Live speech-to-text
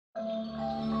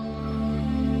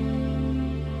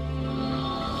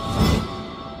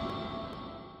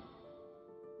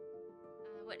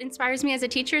inspires me as a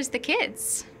teacher is the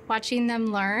kids. Watching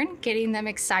them learn, getting them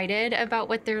excited about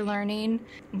what they're learning.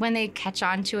 When they catch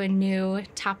on to a new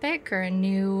topic or a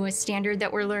new standard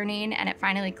that we're learning and it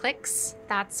finally clicks,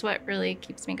 that's what really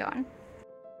keeps me going.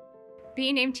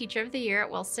 Being named Teacher of the Year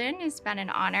at Wilson has been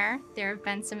an honor. There have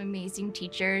been some amazing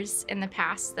teachers in the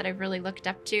past that I've really looked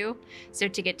up to, so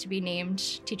to get to be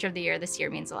named Teacher of the Year this year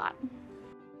means a lot.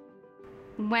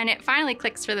 When it finally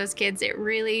clicks for those kids, it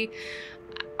really,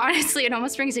 honestly, it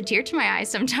almost brings a tear to my eye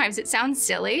sometimes. It sounds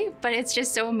silly, but it's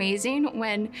just so amazing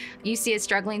when you see a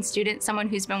struggling student, someone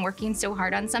who's been working so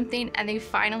hard on something, and they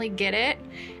finally get it.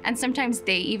 And sometimes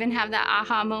they even have that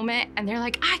aha moment, and they're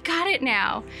like, I got it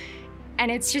now. And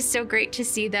it's just so great to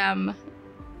see them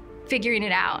figuring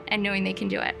it out and knowing they can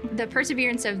do it. The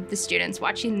perseverance of the students,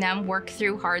 watching them work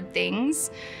through hard things,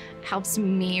 helps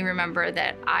me remember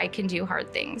that I can do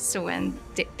hard things. So when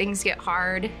things get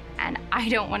hard and I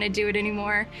don't want to do it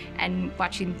anymore, and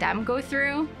watching them go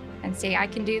through and say, I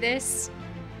can do this,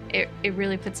 it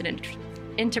really puts it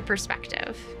into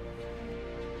perspective.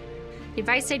 The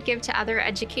advice I'd give to other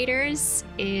educators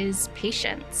is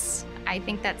patience. I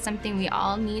think that's something we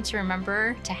all need to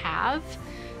remember to have.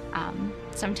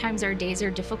 Sometimes our days are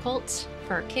difficult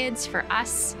for our kids, for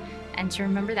us, and to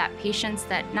remember that patience,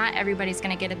 that not everybody's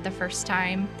going to get it the first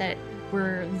time, that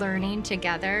we're learning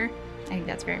together. I think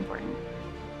that's very important.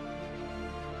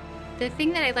 The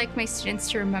thing that I'd like my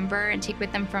students to remember and take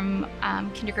with them from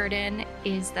kindergarten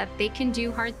is that they can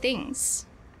do hard things.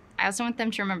 I also want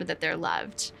them to remember that they're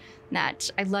loved,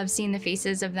 that I love seeing the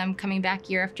faces of them coming back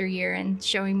year after year and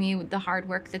showing me the hard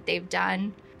work that they've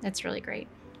done. That's really great.